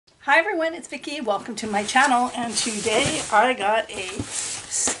Hi everyone, it's Vicki. Welcome to my channel, and today I got a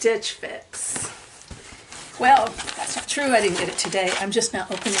Stitch Fix. Well, that's not true. I didn't get it today. I'm just now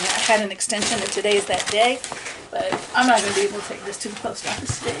opening it. I had an extension and today is that day, but I'm not going to be able to take this to the post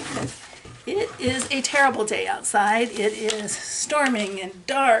office today because it is a terrible day outside. It is storming and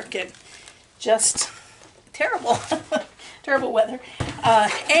dark and just terrible. Terrible weather.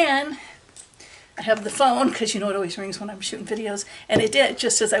 And I have the phone, because you know it always rings when I'm shooting videos, and it did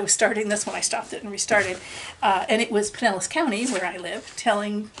just as I was starting this when I stopped it and restarted. And it was Pinellas County, where I live,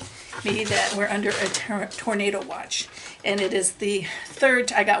 telling me that we're under a tornado watch. And it is the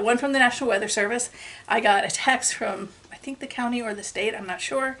third. I got one from the National Weather Service. I got a text from, I think, the county or the state, I'm not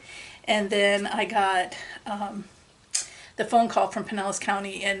sure. And then I got the phone call from Pinellas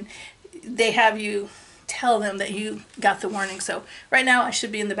County, and they have you tell them that you got the warning. So right now I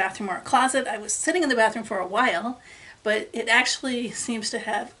should be in the bathroom or a closet. I was sitting in the bathroom for a while, but it actually seems to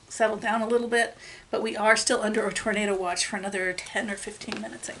have settled down a little bit, but we are still under a tornado watch for another 10 or 15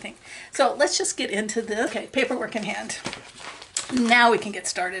 minutes, I think. So let's just get into this. Okay, paperwork in hand. Now we can get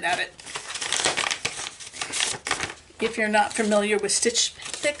started at it. If you're not familiar with Stitch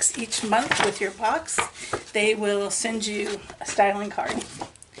Fix, each month with your box, they will send you a styling card.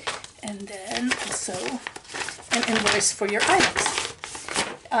 And then also an invoice for your items.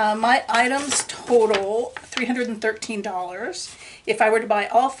 My items total $313. If I were to buy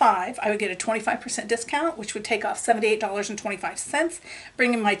all 5, I would get a 25% discount, which would take off $78.25,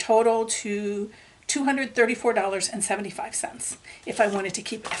 bringing my total to $234.75 if I wanted to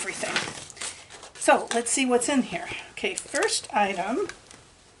keep everything. So let's see what's in here. Okay, first item.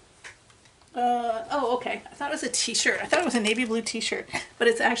 Oh, okay. I thought it was a t-shirt. I thought it was a navy blue t-shirt, but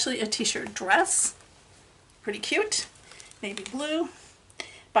it's actually a t-shirt dress. Pretty cute. Navy blue.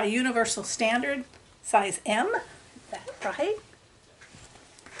 By Universal Standard, size M. Is that right?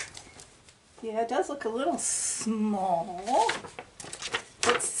 Yeah, it does look a little small.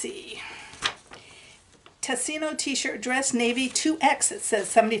 Let's see. Tessino t-shirt dress, navy 2X. It says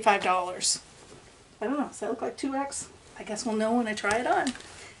 $75. I don't know. Does that look like 2X? I guess we'll know when I try it on.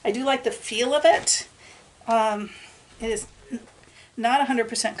 I do like the feel of it. It is not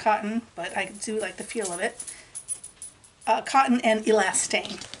 100% cotton, but I do like the feel of it. Cotton and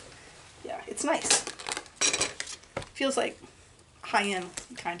elastane. Yeah, it's nice. Feels like high-end,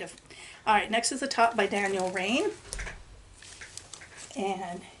 kind of. Alright, next is the top by Daniel Rain.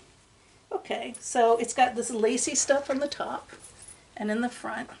 And, okay, so it's got this lacy stuff on the top and in the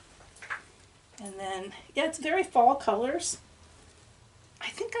front. And then, yeah, it's very fall colors. I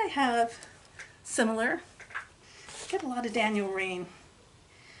think I have similar. I get a lot of Daniel Rain.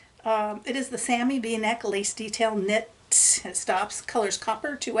 It is the Sammy V-neck lace detail knit. It stops. Colors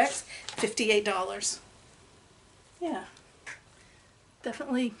copper 2X, $58. Yeah,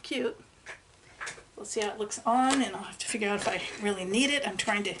 definitely cute. We'll see how it looks on, and I'll have to figure out if I really need it. I'm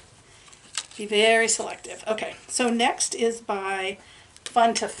trying to be very selective. Okay, so next is by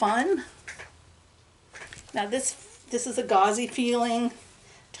Fun to Fun. Now this is a gauzy feeling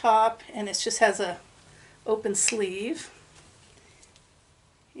top, and it just has a open sleeve.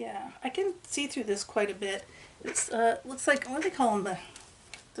 Yeah, I can see through this quite a bit. It's looks like, what do they call them,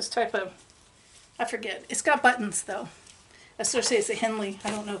 this type of, I forget. It's got buttons though. I sort of say it's a Henley.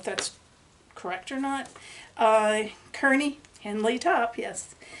 I don't know if that's correct or not. Kearney Henley top,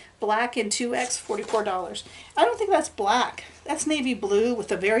 yes. Black in 2X, $44. I don't think that's black. That's navy blue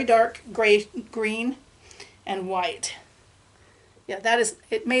with a very dark gray, green, and white. Yeah, that is,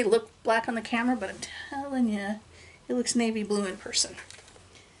 it may look black on the camera, but I'm telling you, it looks navy blue in person.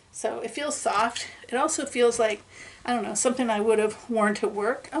 So it feels soft. It also feels like, I don't know, something I would have worn to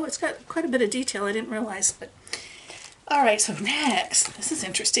work. Oh, it's got quite a bit of detail. I didn't realize, but. All right, so next, this is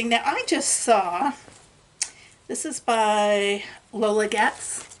interesting. Now, I just saw, this is by Lola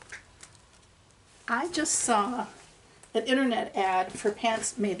Getz. I just saw an internet ad for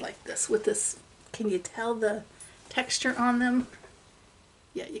pants made like this with this, can you tell the texture on them?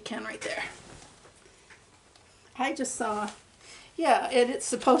 Yeah, you can right there. I just saw, yeah, and it's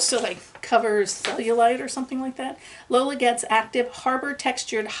supposed to like cover cellulite or something like that. Lola Getz Active Harbor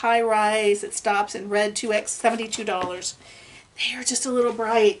Textured High Rise. It stops in red 2X, $72. They are just a little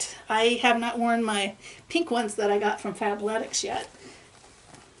bright. I have not worn my pink ones that I got from Fabletics yet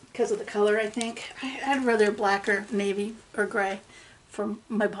because of the color, I think. I'd rather black or navy or gray for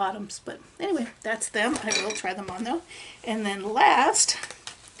my bottoms, but anyway, that's them. I will try them on though. And then last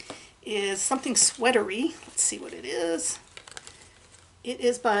is something sweatery. Let's see what it is. It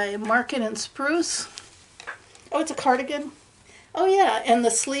is by Market and Spruce. Oh, it's a cardigan. Oh yeah, and the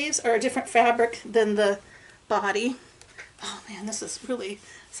sleeves are a different fabric than the body. Oh man, this is really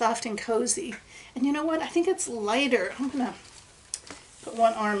soft and cozy. And you know what? I think it's lighter. I'm gonna put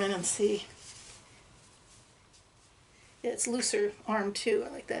one arm in and see. It's looser arm too.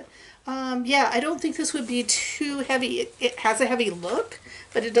 I like that. Yeah, I don't think this would be too heavy. It has a heavy look,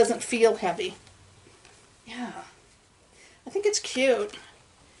 but it doesn't feel heavy. Yeah, I think it's cute.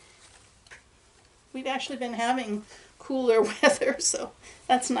 We've actually been having cooler weather, so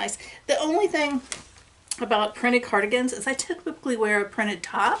that's nice. The only thing about printed cardigans is I typically wear a printed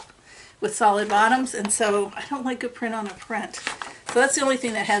top with solid bottoms, and so I don't like a print on a print. So that's the only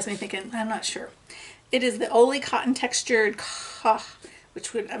thing that has me thinking, I'm not sure. It is the Ollie cotton textured,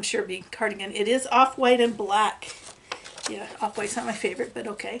 which would I'm sure be cardigan. It is off-white and black. Yeah, off-white's not my favorite, but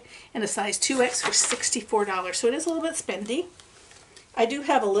okay. And a size 2X for $64. So it is a little bit spendy. I do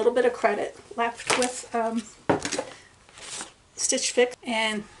have a little bit of credit left with Stitch Fix,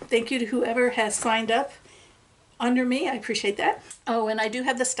 and thank you to whoever has signed up under me. I appreciate that. Oh, and I do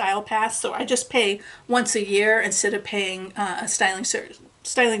have the Style Pass, so I just pay once a year instead of paying a styling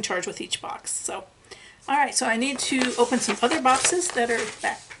charge with each box. So, all right, so I need to open some other boxes that are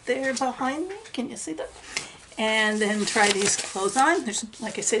back there behind me. Can you see them? And then try these clothes on. There's,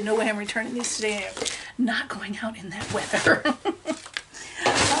 like I said, no way I'm returning these today. I'm not going out in that weather.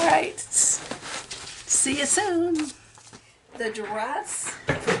 All right, see you soon. The dress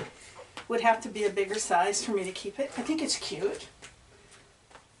would have to be a bigger size for me to keep it. I think it's cute.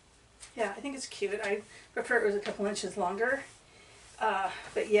 Yeah, I think it's cute. I prefer it was a couple inches longer.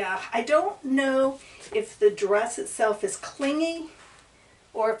 But yeah, I don't know if the dress itself is clingy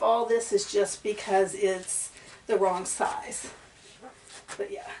or if all this is just because it's the wrong size.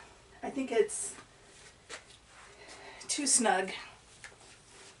 But yeah, I think it's too snug.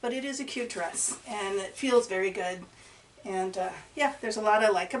 But it is a cute dress and it feels very good. And yeah, there's a lot I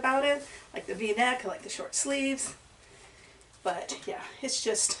like about it, like the V-neck, I like the short sleeves. But yeah, it's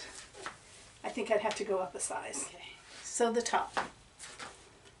just, I think I'd have to go up a size. Okay, so the top.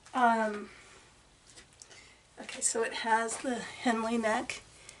 Okay, so it has the Henley neck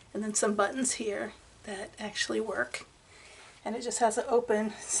and then some buttons here that actually work. And it just has an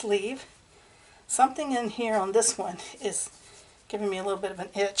open sleeve. Something in here on this one is giving me a little bit of an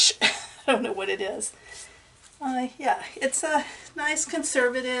itch. I don't know what it is. Yeah, it's a nice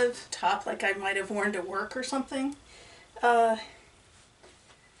conservative top like I might have worn to work or something. Nothing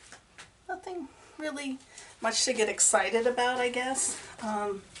really much to get excited about, I guess.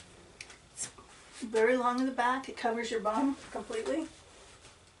 It's very long in the back. It covers your bum completely.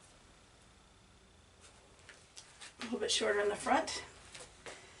 A little bit shorter in the front.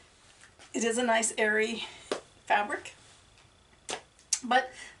 It is a nice airy fabric.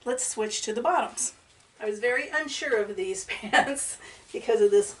 But let's switch to the bottoms. I was very unsure of these pants because of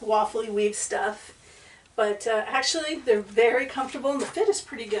this waffly weave stuff, but actually they're very comfortable and the fit is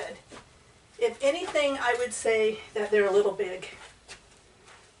pretty good. If anything, I would say that they're a little big.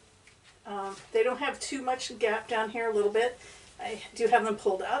 They don't have too much gap down here, a little bit. I do have them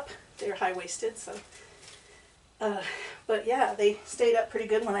pulled up. They're high-waisted, so. But yeah, they stayed up pretty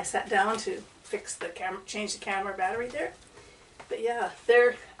good when I sat down to fix the camera, change the camera battery there. But yeah,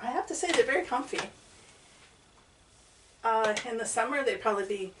 I have to say they're very comfy. In the summer, they'd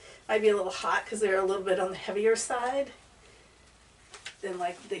probably might be a little hot because they're a little bit on the heavier side than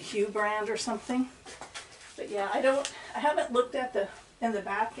like the Hue brand or something. But yeah, I haven't looked at in the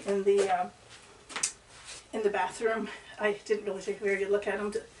bathroom. I didn't really take a very good look at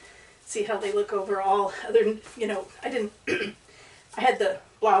them to see how they look overall. Other than, you know, I had the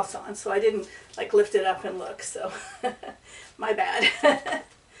blouse on, so I didn't like lift it up and look, so my bad.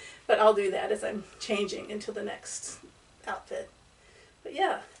 But I'll do that as I'm changing into the next outfit. But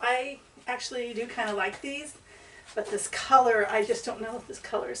yeah, I actually do kind of like these, but this color, I just don't know if this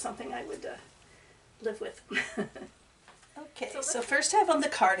color is something I would live with. Okay, so first I have on the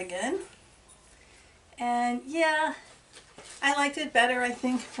cardigan, and yeah, I liked it better, I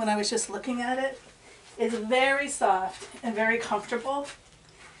think, when I was just looking at it. It's very soft and very comfortable.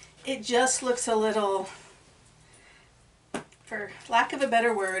 It just looks a little, for lack of a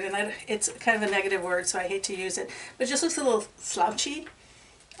better word, and it's kind of a negative word, so I hate to use it, but it just looks a little slouchy.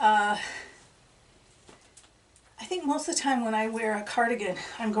 I think most of the time when I wear a cardigan,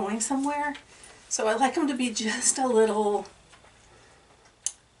 I'm going somewhere, so I like them to be just a little,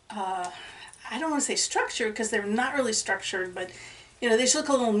 I don't want to say structured, because they're not really structured, but you know, they just look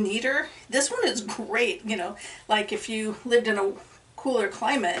a little neater. This one is great, you know, like if you lived in a cooler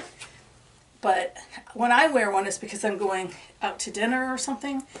climate. But when I wear one, it's because I'm going out to dinner or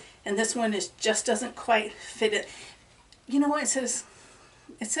something, and this one just doesn't quite fit it. You know what?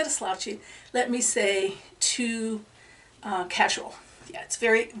 Instead of slouchy, let me say too casual. Yeah, it's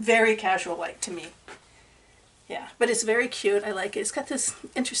very, very casual-like to me. Yeah, but it's very cute. I like it. It's got this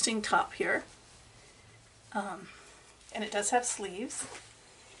interesting top here. And it does have sleeves.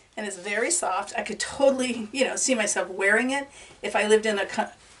 And it's very soft. I could totally, see myself wearing it if I lived in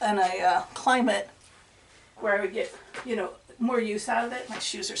a climate where I would get, more use out of it. My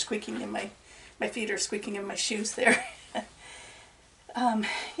shoes are squeaking in my feet are squeaking in my shoes there.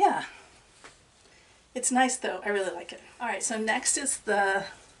 Yeah. It's nice though. I really like it. All right, so next is the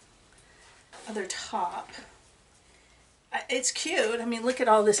other top. It's cute. I mean, look at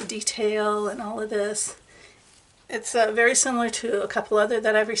all this detail and all of this. It's very similar to a couple other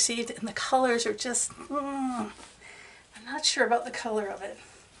that I've received, and the colors are just, I'm not sure about the color of it.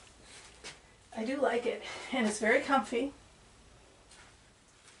 I do like it, and it's very comfy,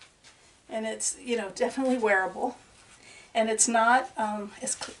 and it's, definitely wearable, and it's not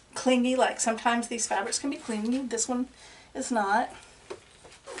as clingy. Like sometimes these fabrics can be clingy. This one is not.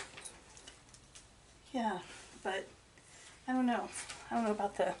 Yeah, but I don't know. I don't know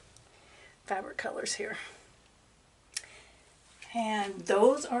about the fabric colors here. And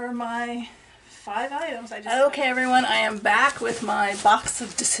those are my 5 items. Okay, everyone, I am back with my box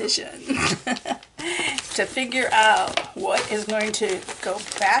of decision to figure out what is going to go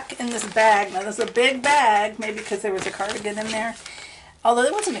back in this bag. Now, this is a big bag, maybe because there was a cardigan in there. Although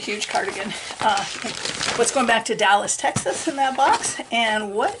it wasn't a huge cardigan. What's going back to Dallas, Texas in that box,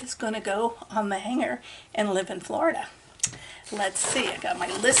 and what is going to go on the hanger and live in Florida. Let's see. I got my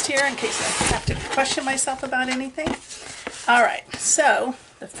list here in case I have to question myself about anything. All right, so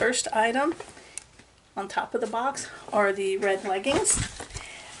the first item on top of the box are the red leggings.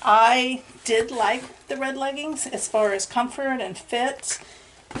 I did like the red leggings as far as comfort and fit.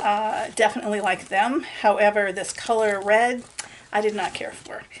 Definitely like them. However, this color red, I did not care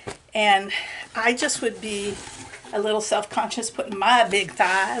for. And I just would be a little self-conscious putting my big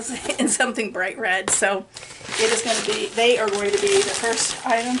thighs in something bright red. So it is going to be, they are going to be the first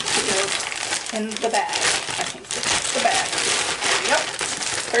item to go in the bag. I think the bag. There we go.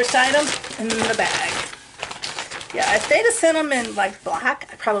 First item in the bag. Yeah, if they'd have sent them in like black,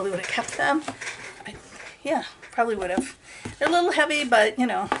 I probably would have kept them. Yeah, probably would have. They're a little heavy, but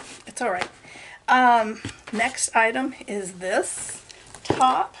it's all right. Next item is this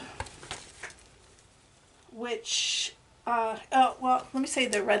top, which, well, let me say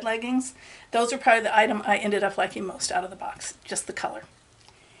the red leggings. Those are probably the item I ended up liking most out of the box, just the color.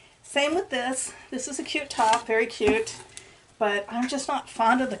 Same with this. This is a cute top, very cute, but I'm just not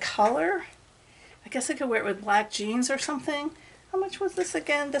fond of the color. I guess I could wear it with black jeans or something. How much was this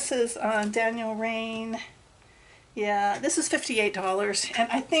again? This is Daniel Rain. Yeah, this is $58,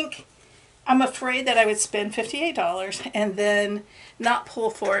 and I think I'm afraid that I would spend $58 and then not pull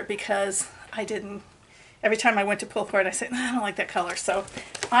for it because I didn't. Every time I went to pull for it, I said, I don't like that color, so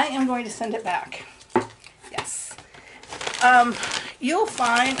I am going to send it back. Yes. You'll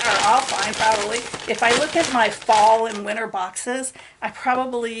find, or I'll find probably, if I look at my fall and winter boxes, I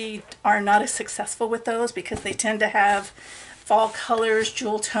probably are not as successful with those because they tend to have fall colors,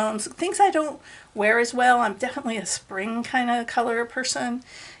 jewel tones, things I don't wear as well. I'm definitely a spring kind of color person,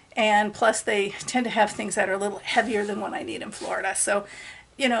 and plus they tend to have things that are a little heavier than what I need in Florida. So,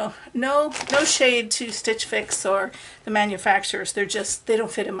 no shade to Stitch Fix or the manufacturers. They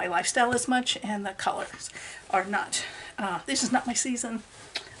don't fit in my lifestyle as much, and the colors are not. This is not my season.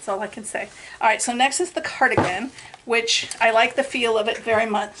 That's all I can say. All right, so next is the cardigan, which I like the feel of it very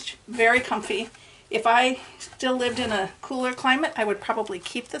much. Very comfy. If I still lived in a cooler climate, I would probably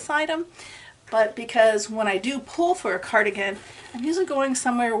keep this item. But because when I do pull for a cardigan, I'm usually going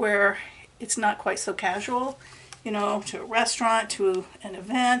somewhere where it's not quite so casual, to a restaurant, to an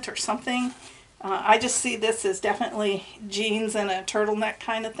event or something. I just see this as definitely jeans and a turtleneck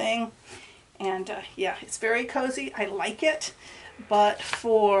kind of thing. And yeah, it's very cozy. I like it. But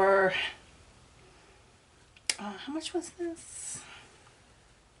for, how much was this?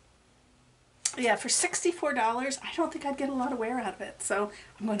 Yeah, for $64, I don't think I'd get a lot of wear out of it. So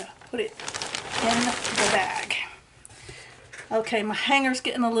I'm going to put it in the bag. Okay, my hanger's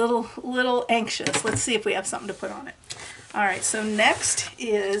getting a little anxious. Let's see if we have something to put on it. All right, so next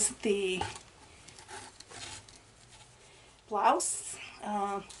is the blouse.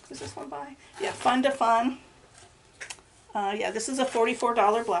 Is this one by? Yeah, Fun to Fun. Yeah, this is a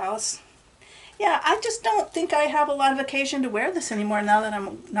 $44 blouse. Yeah, I just don't think I have a lot of occasion to wear this anymore now that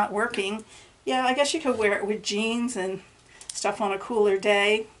I'm not working. Yeah, I guess you could wear it with jeans and stuff on a cooler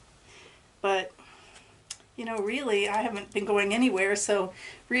day. But, really, I haven't been going anywhere, so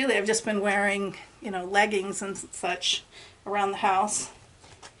really I've just been wearing, leggings and such around the house.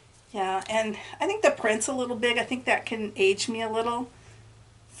 Yeah, and I think the print's a little big. I think that can age me a little.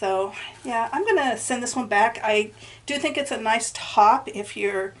 So yeah, I'm gonna send this one back. I do think it's a nice top if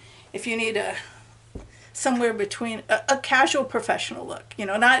you need a somewhere between a casual professional look, you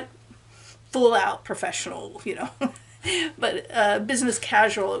know, not full out professional, you know, but business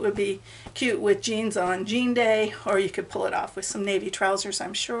casual. It would be cute with jeans on jean day, or you could pull it off with some navy trousers,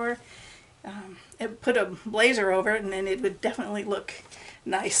 I'm sure. Put a blazer over it, and then it would definitely look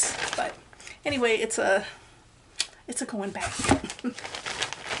nice. But anyway, it's a going back.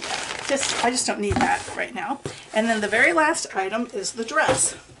 I just don't need that right now. And then the very last item is the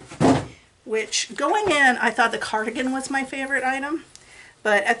dress, which going in, I thought the cardigan was my favorite item,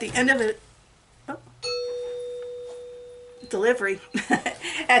 but at the end of it, oh, delivery.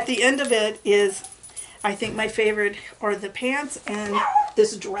 At the end of it is, I think my favorite are the pants and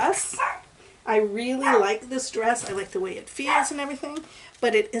this dress. I really like this dress. I like the way it feels and everything,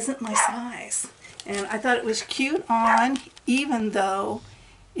 but it isn't my size. And I thought it was cute on, even though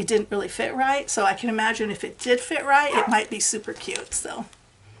it didn't really fit right. So I can imagine if it did fit right, it might be super cute. So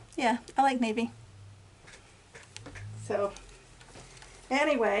yeah, I like navy. So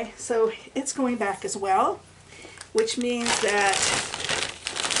anyway, so it's going back as well, which means that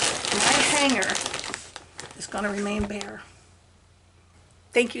my hanger is going to remain bare.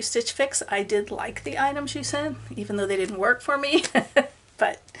 Thank you, Stitch Fix. I did like the items you sent, even though they didn't work for me.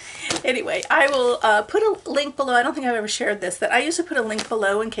 But anyway, I will put a link below. I don't think I've ever shared this, that I usually put a link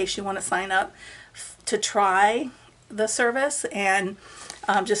below in case you want to sign up to try the service. And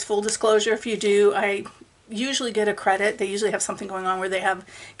just full disclosure, if you do, I usually get a credit. They usually have something going on where they have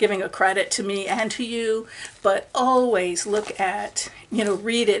giving a credit to me and to you, but always look at, you know,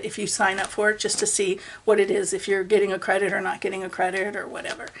 read it if you sign up for it, just to see what it is, if you're getting a credit or not getting a credit or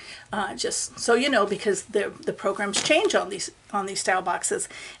whatever. Just so you know, because the programs change on these style boxes.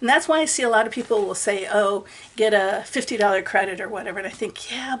 And that's why I see a lot of people will say, oh, get a $50 credit or whatever. And I think,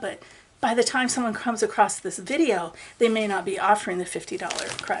 yeah, but by the time someone comes across this video, they may not be offering the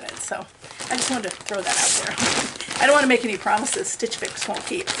 $50 credit. So I just wanted to throw that out there. I don't want to make any promises Stitch Fix won't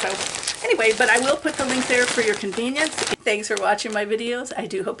keep. So anyway, but I will put the link there for your convenience. Thanks for watching my videos. I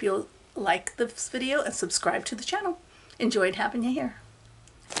do hope you'll like this video and subscribe to the channel. Enjoyed having you here.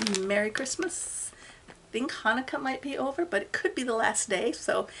 Merry Christmas. I think Hanukkah might be over, but it could be the last day.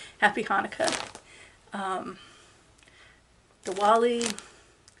 So happy Hanukkah. Diwali.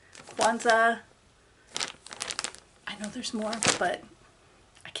 Kwanzaa. I know there's more, but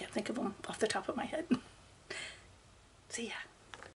I can't think of them off the top of my head. See ya.